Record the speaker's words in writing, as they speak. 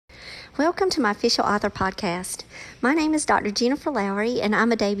Welcome to my official author podcast. My name is Dr. Jennifer Lowry, and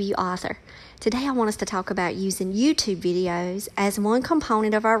I'm a debut author. Today I want us to talk about using YouTube videos as one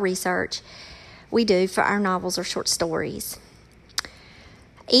component of our research we do for our novels or short stories.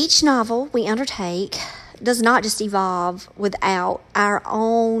 Each novel we undertake does not just evolve without our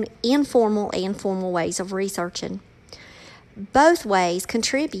own informal and formal ways of researching. Both ways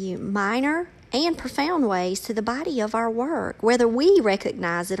contribute minor and profound ways to the body of our work, whether we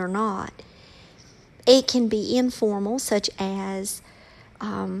recognize it or not. It can be informal, such as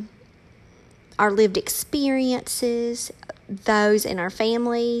our lived experiences, those in our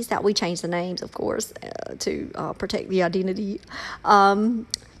families, that we change the names, of course, to protect the identity,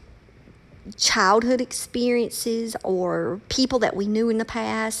 childhood experiences, or people that we knew in the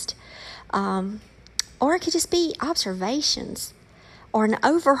past, or it could just be observations, or an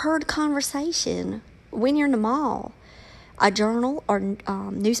overheard conversation when you're in the mall, a journal or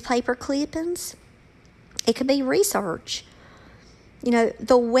newspaper clippings. It could be research. You know,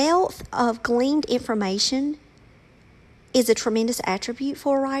 the wealth of gleaned information is a tremendous attribute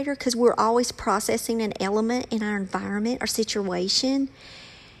for a writer because we're always processing an element in our environment or situation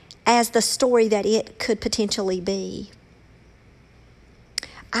as the story that it could potentially be.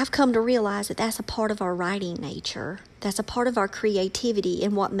 I've come to realize that that's a part of our writing nature. That's a part of our creativity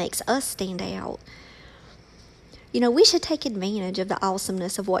and what makes us stand out. You know, we should take advantage of the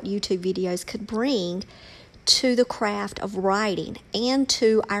awesomeness of what YouTube videos could bring to the craft of writing and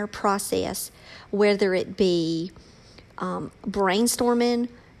to our process, whether it be brainstorming,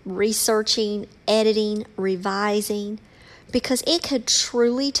 researching, editing, revising, because it could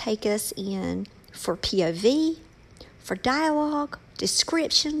truly take us in for POV, for dialogue,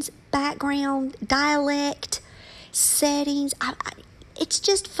 descriptions, background, dialect, settings. It's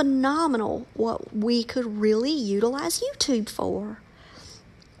just phenomenal what we could really utilize YouTube for.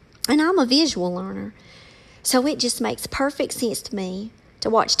 And I'm a visual learner, so it just makes perfect sense to me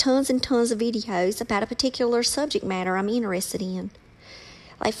to watch tons and tons of videos about a particular subject matter I'm interested in.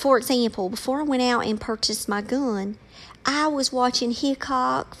 Like, for example, before I went out and purchased my gun, I was watching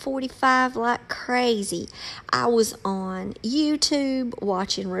Hickok 45 like crazy. I was on YouTube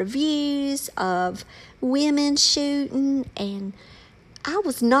watching reviews of women shooting, and I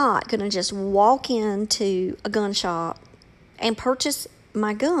was not going to just walk into a gun shop and purchase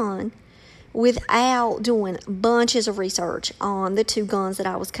my gun without doing bunches of research on the two guns that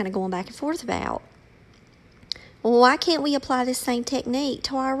I was kind of going back and forth about. Why can't we apply this same technique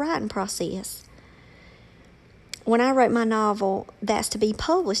to our writing process? When I wrote my novel that's to be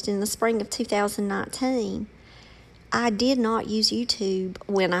published in the spring of 2019, I did not use YouTube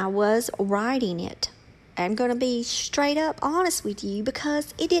when I was writing it. I'm going to be straight up honest with you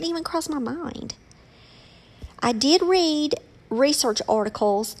because it didn't even cross my mind. I did read research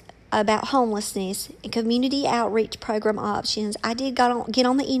articles about homelessness and community outreach program options. I did get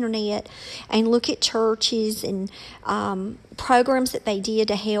on the internet and look at churches and programs that they did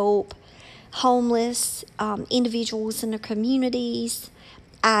to help homeless individuals in their communities.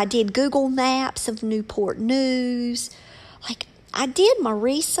 I did Google Maps of Newport News. Like, I did my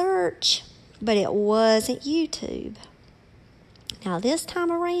research, but it wasn't YouTube. Now, this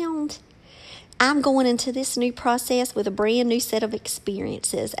time around, I'm going into this new process with a brand new set of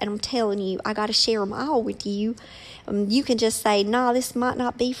experiences, and I'm telling you, I got to share them all with you. You can just say, "Nah, this might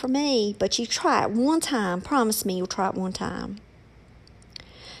not be for me," but you try it one time. Promise me you'll try it one time.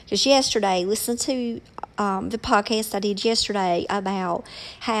 Just yesterday, listen to the podcast I did yesterday about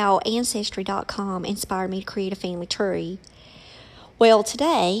how Ancestry.com inspired me to create a family tree. Well,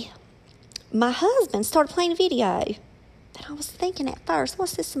 today, my husband started playing a video. And I was thinking at first,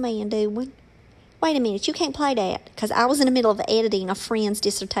 what's this man doing? Wait a minute, you can't play that. Because I was in the middle of editing a friend's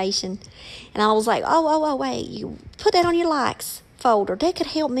dissertation. And I was like, wait, you put that on your likes folder. That could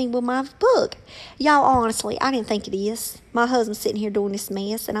help me with my book. Y'all, honestly, I didn't think of this. My husband's sitting here doing this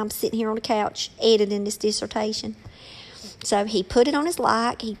mess, and I'm sitting here on the couch editing this dissertation. So he put it on his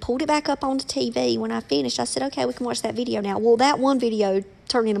like. He pulled it back up on the TV. When I finished, I said, okay, we can watch that video now. Well, that one video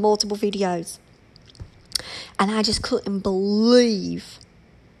turned into multiple videos. And I just couldn't believe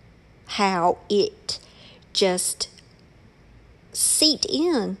how it just seeped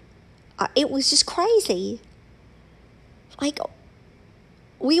in. It was just crazy. Like,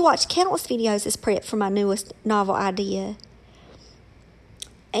 we watched countless videos as prep for my newest novel idea.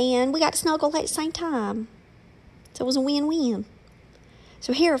 And we got to snuggle at the same time. So it was a win-win.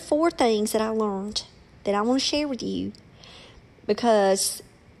 So here are 4 things that I learned that I want to share with you. Because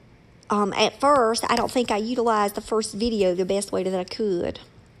at first, I don't think I utilized the first video the best way that I could.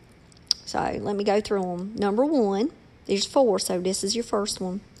 So let me go through them. Number 1, There's 4, so this is your first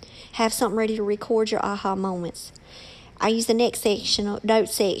one. Have something ready to record your aha moments. I use the note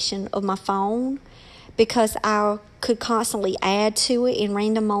section of my phone because I could constantly add to it in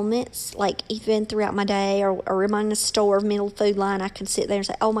random moments, like even throughout my day, or in the store, middle food line, I could sit there and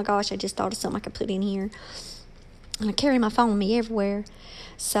say, oh my gosh, I just thought of something I could put in here. And I carry my phone with me everywhere.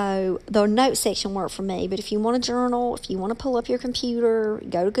 So the note section worked for me. But if you want to journal, if you want to pull up your computer,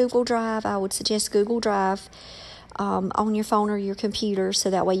 go to Google Drive. I would suggest Google Drive on your phone or your computer,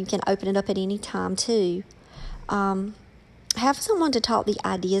 so that way you can open it up at any time too. Have someone to talk the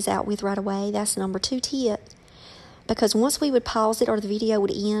ideas out with right away. That's number 2 tip. Because once we would pause it or the video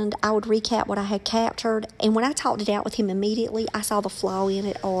would end, I would recap what I had captured. And when I talked it out with him immediately, I saw the flaw in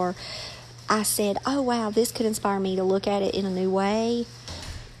it, or I said, oh, wow, this could inspire me to look at it in a new way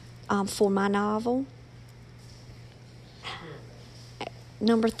for my novel.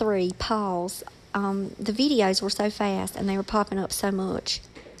 Number 3, pause. The videos were so fast and they were popping up so much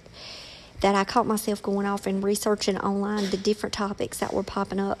that I caught myself going off and researching online the different topics that were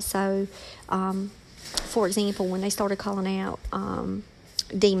popping up. So, for example, when they started calling out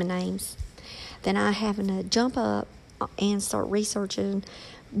demon names, then I having to jump up and start researching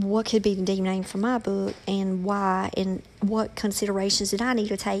what could be the demon name for my book and why, and what considerations did I need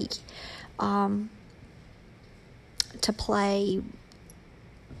to take to play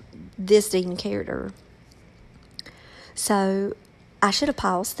this demon character. So I should have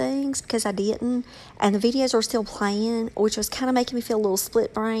paused things because I didn't, and the videos are still playing, which was kind of making me feel a little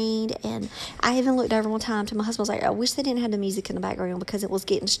split-brained. And I even looked over one time to my husband, was like, I wish they didn't have the music in the background because it was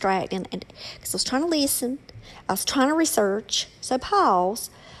getting distracting, and because I was trying to listen, I was trying to research. So pause.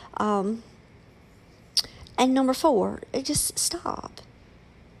 And number 4, just stop.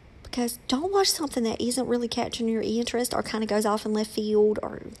 Because don't watch something that isn't really capturing your interest, or kind of goes off in left field,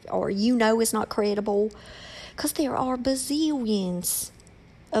 or is not credible. Because there are bazillions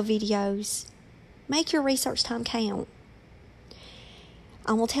of videos. Make your research time count.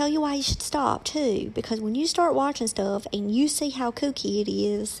 I'm going to tell you why you should stop, too. Because when you start watching stuff and you see how kooky it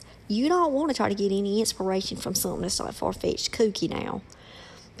is, you don't want to try to get any inspiration from something that's like far-fetched kooky now.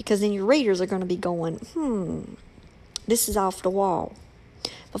 Because then your readers are going to be going, this is off the wall.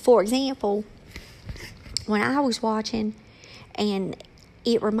 But for example, when I was watching, and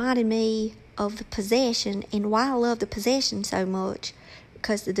it reminded me of The Possession, and why I love The Possession so much,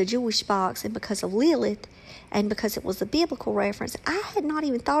 because of the Jewish box and because of Lilith, and because it was a biblical reference. I had not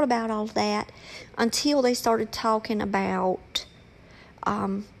even thought about all of that until they started talking about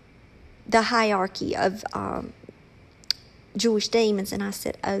the hierarchy of Jewish demons, and I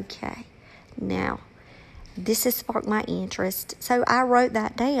said, okay, now this has sparked my interest. So I wrote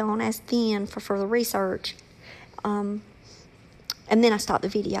that down as then for further research. And then I stopped the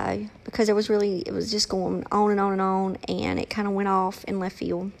video because it was just going on and on and on, and it kind of went off in left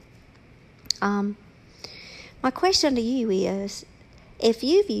field. My question to you is, if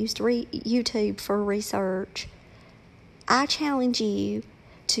you've used YouTube for research, I challenge you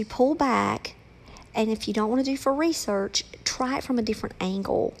to pull back, and if you don't want to do for research, try it from a different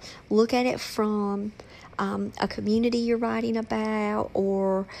angle. Look at it from a community you're writing about,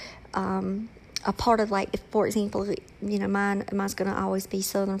 or a part of, like, if, for example, mine's going to always be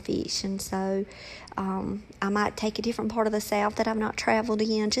Southern fiction, so I might take a different part of the South that I've not traveled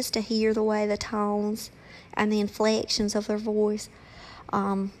in just to hear the way the tones and the inflections of their voice.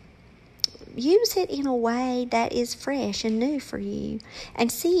 Use it in a way that is fresh and new for you,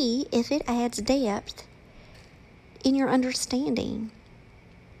 and see if it adds depth in your understanding.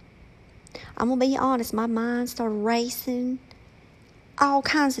 I'm going to be honest, my mind started racing all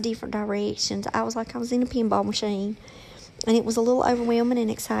kinds of different directions. I was like I was in a pinball machine, and it was a little overwhelming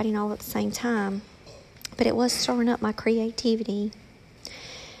and exciting all at the same time, but it was stirring up my creativity.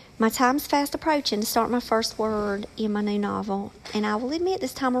 My time's fast approaching to start my first word in my new novel, and I will admit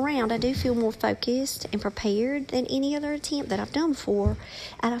this time around I do feel more focused and prepared than any other attempt that I've done before,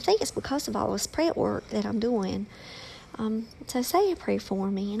 and I think it's because of all this prep work that I'm doing. So say a prayer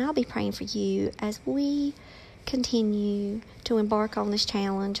for me, and I'll be praying for you as we continue to embark on this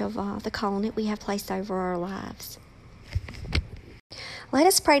challenge of the calling that we have placed over our lives. Let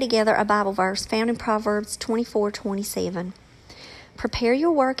us pray together a Bible verse found in Proverbs 24:27. Prepare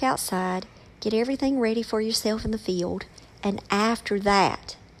your work outside, get everything ready for yourself in the field, and after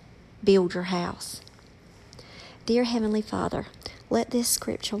that, build your house. Dear Heavenly Father, let this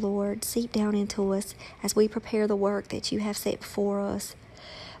scripture, Lord, seep down into us as we prepare the work that you have set before us.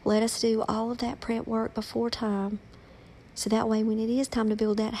 Let us do all of that prep work before time, so that way when it is time to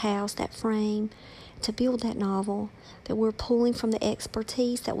build that house, that frame, to build that novel, that we're pulling from the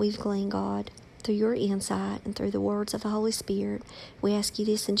expertise that we've gleaned, God. through your insight, and through the words of the Holy Spirit. We ask you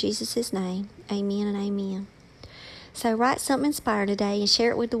this in Jesus' name. Amen and amen. So write something inspiring today and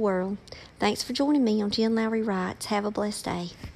share it with the world. Thanks for joining me on Jen Lowry Writes. Have a blessed day.